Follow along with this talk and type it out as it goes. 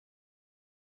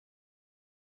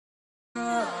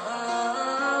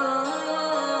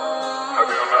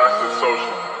fast and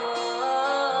social.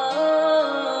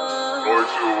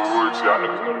 Loyalty over royalty, y'all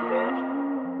niggas know the vibes.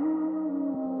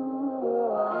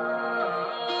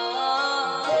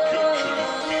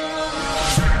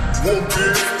 Whoopty,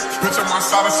 bitch, I'm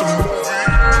outside of some movie.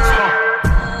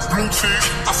 Blue cheese,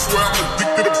 I swear I'm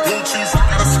addicted to blue cheese. I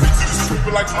gotta stick to this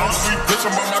people like Lofi. Bitch,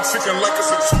 I'm on my chicken like it's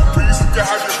a two-piece. You can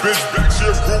have your bitch back, she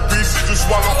a groupie. She just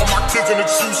swallow all my kids in a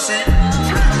two-seat.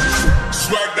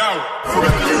 Swagged out, for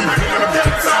that lady paying a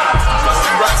bitch out. I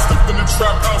see rats stuffed in the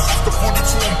trap house. Used to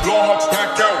 42 and blow her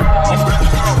back out. I'm back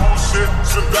on the whole shit,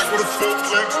 slip back with a full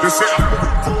clip. They say I'm a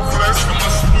full flesh, and my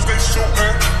shooters they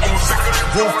shootin'. I'm sick of the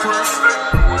roof, Chris.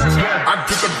 I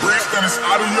get the brief, then it's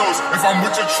adios. If I'm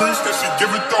with your trees, then she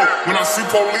give it though. When I see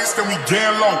police, then we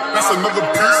gang low. That's another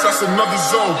piece, that's another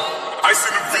zone. Ice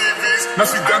in the VVs, now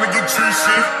she down to get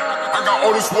treachy. I got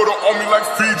all this water on me like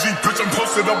Fiji. Bitch, I'm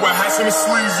posted up with hats and the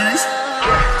sleazies.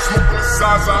 Smoking the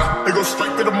Zaza, they go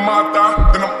straight to the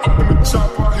Mata. Then I'm up in the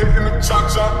chopper, hitting the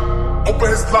cha-cha. Open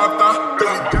his lata, then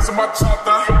we dancing my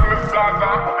chata. Smoking the Zaza,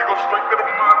 they go straight to the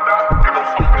Mata. Then I'm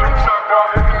up in the chopper,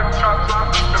 hitting the cha-cha.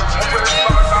 Then I'm open his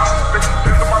lata, then we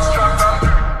dancing my chata.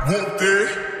 Whoopty,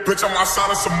 bitch, I'm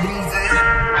outside of some movie.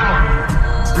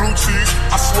 Blue cheese,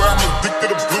 I swear I'm addicted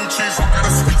to blue cheese. I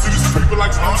gotta stick to these people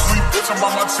like Lofi. Bitch, I'm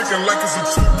on my chicken like it's a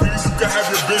two-piece. You can have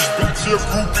your bitch back, she a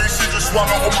groupie. She just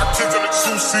swallow all my kids in a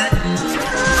two-seat.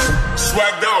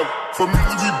 Swagged out, for me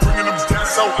we be bringing them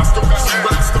gas out. I still got some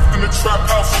rats stuffed in the trap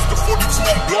house. Used to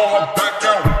 42 and blow her back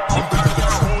out. I'm back on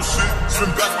that whole shit, spin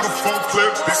back with a full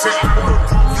clip. They say I'm on the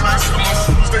roof, flash, and my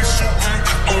shooters they shootin'.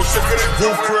 I'm sick of that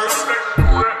roof, Chris.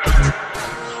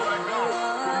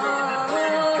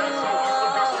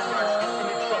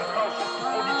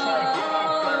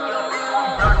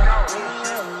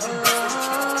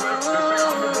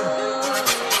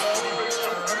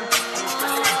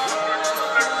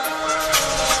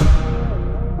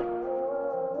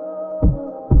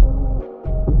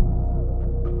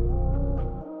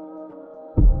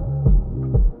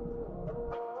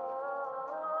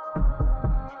 You